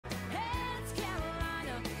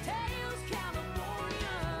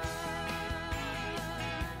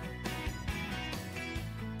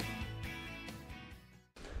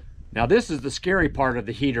Now this is the scary part of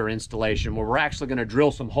the heater installation, where we're actually going to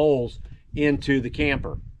drill some holes into the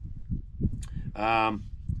camper.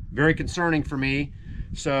 Very concerning for me.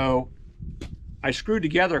 So I screwed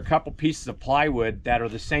together a couple pieces of plywood that are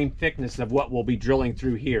the same thickness of what we'll be drilling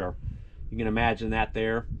through here. You can imagine that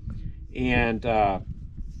there. And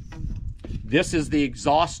this is the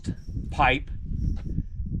exhaust pipe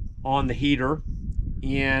on the heater,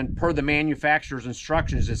 and per the manufacturer's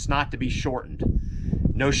instructions, it's not to be shortened.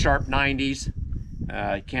 No sharp 90s.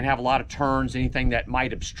 You can't have a lot of turns, anything that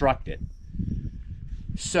might obstruct it.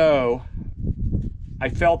 So I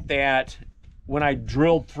felt that when I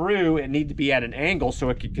drilled through, it needed to be at an angle so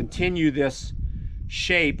it could continue this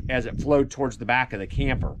shape as it flowed towards the back of the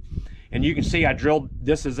camper. And you can see I drilled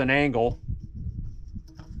this as an angle.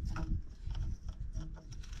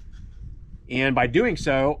 And by doing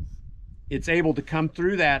so, it's able to come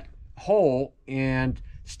through that hole and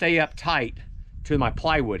stay up tight to my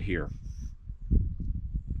plywood here.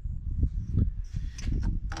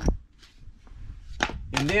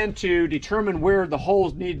 And then to determine where the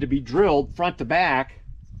holes need to be drilled front to back,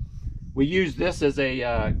 we use this as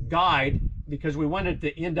a guide because we wanted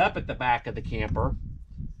to end up at the back of the camper.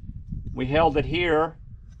 We held it here,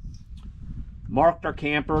 marked our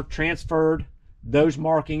camper, transferred those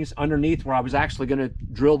markings underneath where I was actually going to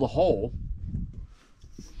drill the hole.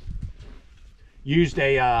 Used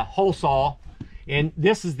a hole saw, and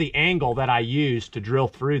this is the angle that I used to drill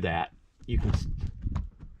through that. You can,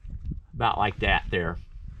 about like that there.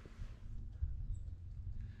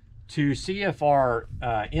 To see if our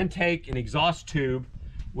intake and exhaust tube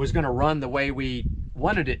was going to run the way we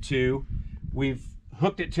wanted it to, we've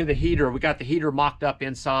hooked it to the heater. We got the heater mocked up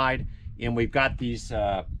inside, and we've got these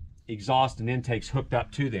exhaust and intakes hooked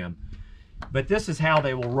up to them. But this is how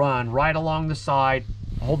they will run, right along the side,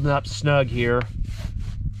 holding up snug here.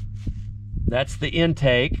 That's the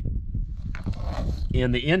intake.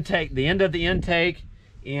 And the intake, the end of the intake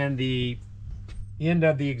and the end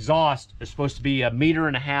of the exhaust is supposed to be 1.5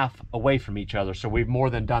 meters away from each other, so we've more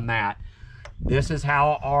than done that. This is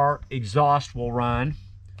how our exhaust will run,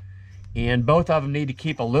 and both of them need to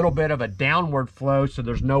keep a little bit of a downward flow so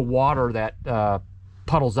there's no water that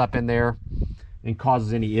puddles up in there and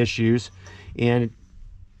causes any issues. And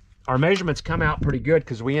our measurements come out pretty good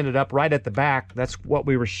because we ended up right at the back. That's what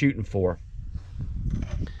we were shooting for.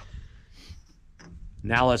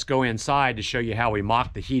 Now let's go inside to show you how we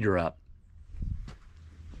mock the heater up.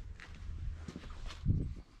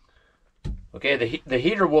 Okay, the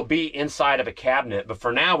heater will be inside of a cabinet, but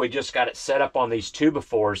for now we just got it set up on these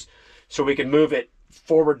 2x4s so we can move it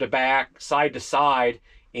forward to back, side to side,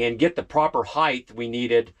 and get the proper height we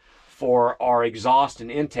needed for our exhaust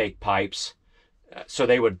and intake pipes so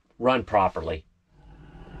they would run properly.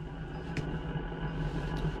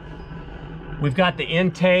 We've got the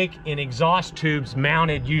intake and exhaust tubes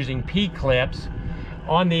mounted using P-clips.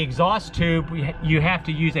 On the exhaust tube, you have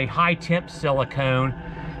to use a high temp silicone.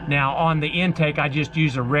 Now on the intake, I just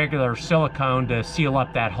use a regular silicone to seal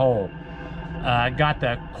up that hole. Got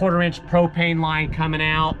the 1/4 inch propane line coming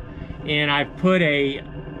out, and I've put a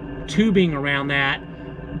tubing around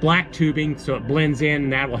that, black tubing, so it blends in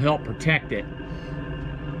and that will help protect it.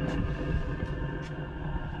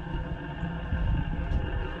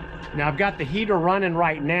 Now I've got the heater running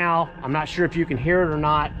right now. I'm not sure if you can hear it or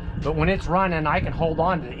not, but when it's running, I can hold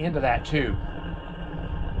on to the end of that tube.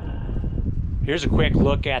 Here's a quick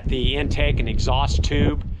look at the intake and exhaust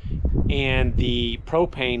tube and the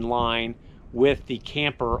propane line with the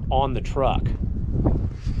camper on the truck.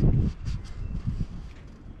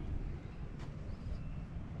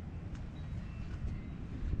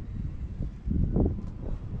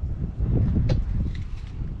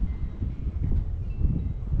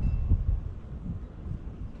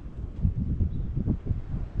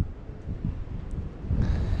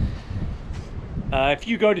 If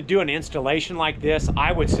you go to do an installation like this,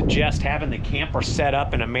 I would suggest having the camper set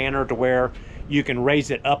up in a manner to where you can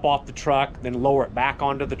raise it up off the truck, then lower it back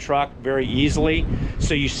onto the truck very easily.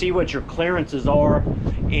 So you see what your clearances are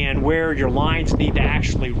and where your lines need to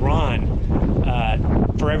actually run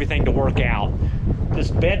for everything to work out. This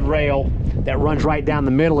bed rail that runs right down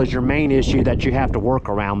the middle is your main issue that you have to work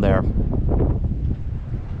around there.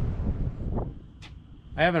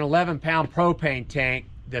 I have an 11-pound propane tank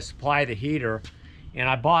to supply the heater, and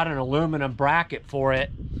I bought an aluminum bracket for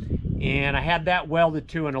it, and I had that welded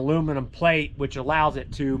to an aluminum plate which allows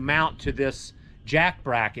it to mount to this jack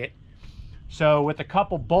bracket. So with a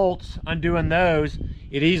couple bolts undoing those,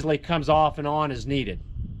 it easily comes off and on as needed.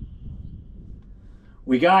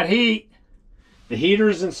 We got heat. The heater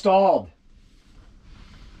is installed.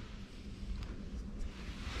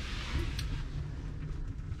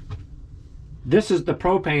 This is the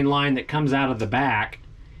propane line that comes out of the back,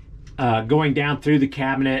 going down through the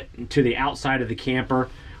cabinet to the outside of the camper.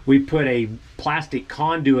 We put a plastic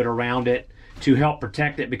conduit around it to help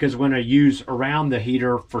protect it because we're going to use around the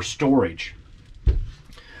heater for storage.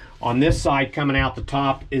 On this side, coming out the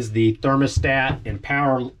top, is the thermostat and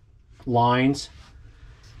power lines.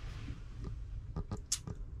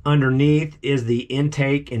 Underneath is the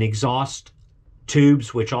intake and exhaust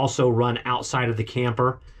tubes, which also run outside of the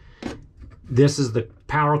camper. This is the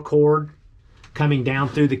power cord coming down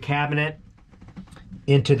through the cabinet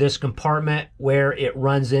into this compartment where it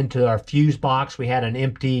runs into our fuse box. We had an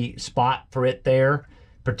empty spot for it there,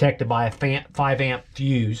 protected by a 5-amp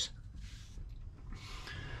fuse.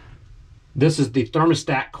 This is the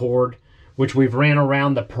thermostat cord, which we've ran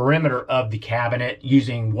around the perimeter of the cabinet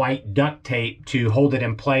using white duct tape to hold it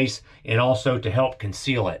in place and also to help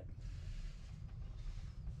conceal it.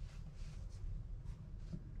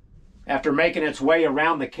 After making its way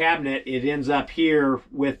around the cabinet, it ends up here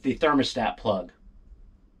with the thermostat plug.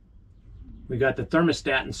 We got the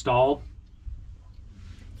thermostat installed.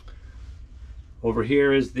 Over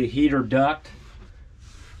here is the heater duct,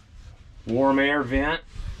 warm air vent,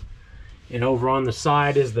 and over on the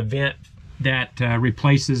side is the vent that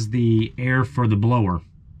replaces the air for the blower.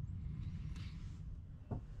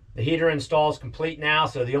 The heater install is complete now,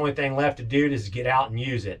 so the only thing left to do is get out and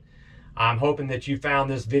use it. I'm hoping that you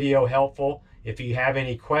found this video helpful. If you have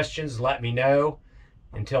any questions, let me know.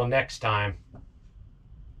 Until next time.